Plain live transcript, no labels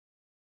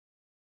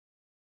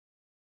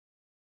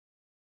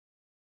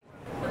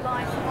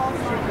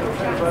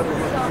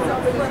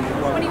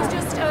when he was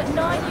just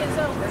 9 years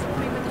old,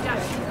 performing with the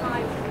Jackson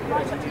 5,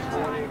 right up to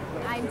time.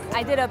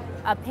 I did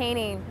a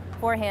painting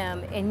for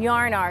him in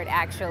yarn art,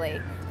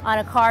 actually, on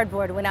a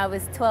cardboard when I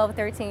was 12,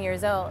 13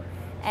 years old.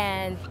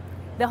 And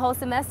the whole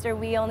semester,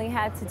 we only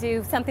had to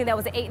do something that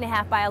was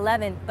 8.5 by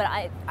 11, but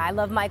I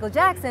love Michael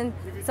Jackson,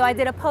 so I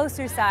did a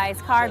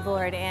poster-sized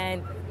cardboard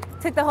and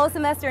took the whole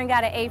semester and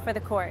got an A for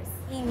the course.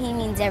 He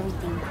means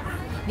everything,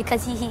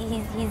 because he's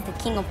the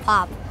king of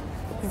pop.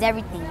 He's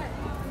everything.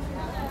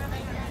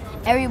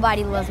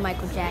 Everybody loves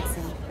Michael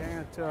Jackson.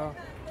 Dancer,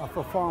 a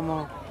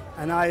performer,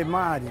 and I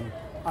admired him.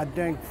 I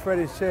think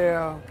Freddie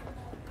Sale,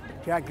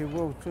 Jackie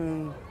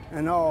Wilson,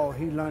 and all,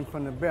 he learned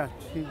from the best.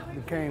 He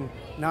became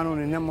not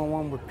only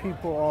 #1 with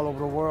people all over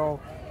the world,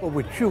 but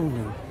with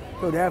children.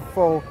 So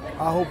therefore,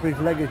 I hope his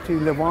legacy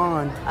live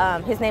on.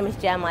 His name is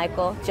Jan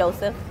Michael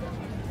Joseph,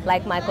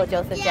 like Michael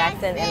Joseph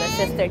Jackson and his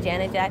sister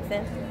Janet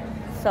Jackson.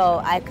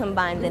 So I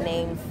combined the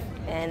names,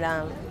 and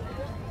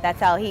that's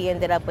how he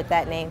ended up with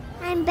that name.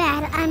 I'm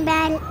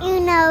bad, you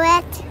know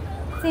it.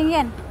 Sing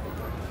again.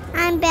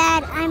 I'm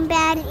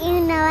bad, you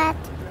know it.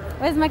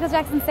 What does Michael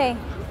Jackson say?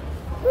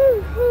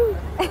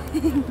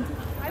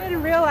 I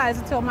didn't realize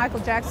until Michael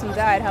Jackson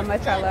died how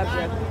much I loved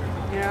him,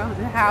 you know,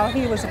 and how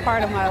he was a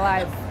part of my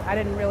life. I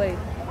didn't really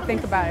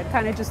think about it,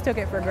 kind of just took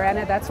it for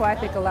granted. That's why I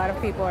think a lot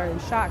of people are in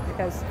shock,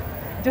 because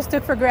just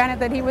took for granted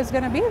that he was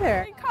going to be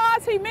there.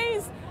 Because he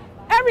means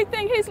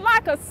everything. He's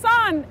like a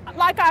son.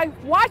 Like, I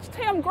watched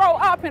him grow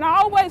up, and I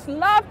always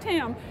loved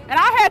him. And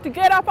I had to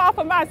get up off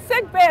of my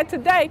sick bed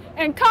today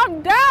and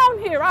come down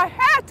here. I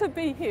had to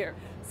be here.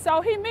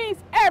 So he means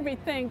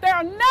everything.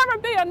 There'll never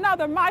be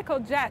another Michael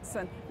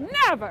Jackson.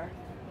 Never.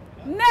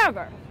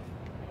 Never.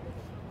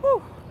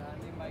 Whew.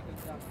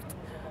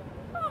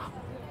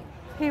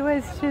 He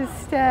was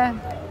just a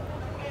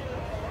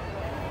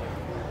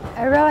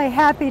really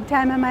happy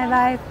time in my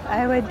life.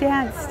 I would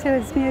dance to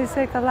his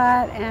music a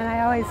lot, and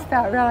I always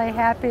felt really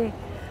happy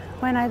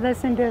when I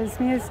listened to his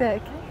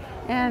music.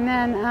 And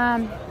then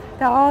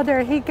the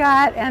older he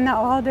got and the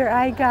older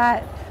I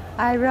got,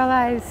 I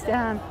realized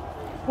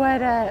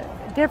what a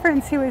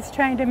difference he was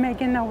trying to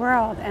make in the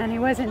world. And he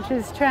wasn't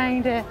just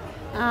trying to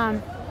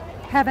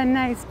have a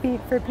nice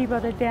beat for people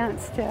to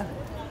dance to.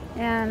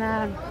 And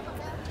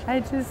I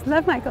just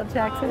love Michael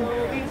Jackson.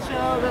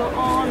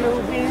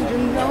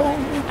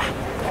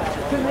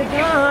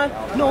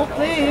 No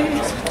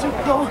place to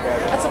go.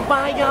 That's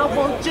why I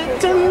want you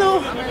to know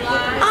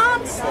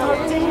I'm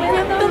starting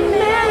with the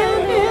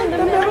man in the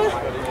mirror.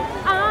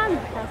 I'm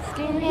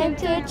asking him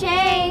to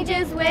change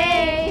his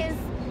ways.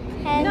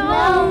 And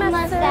no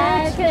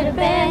mustache could have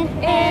been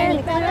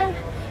any better.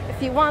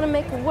 If you want to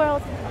make the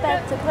world a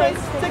better place,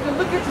 take a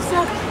look at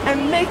yourself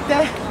and make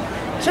that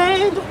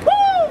change.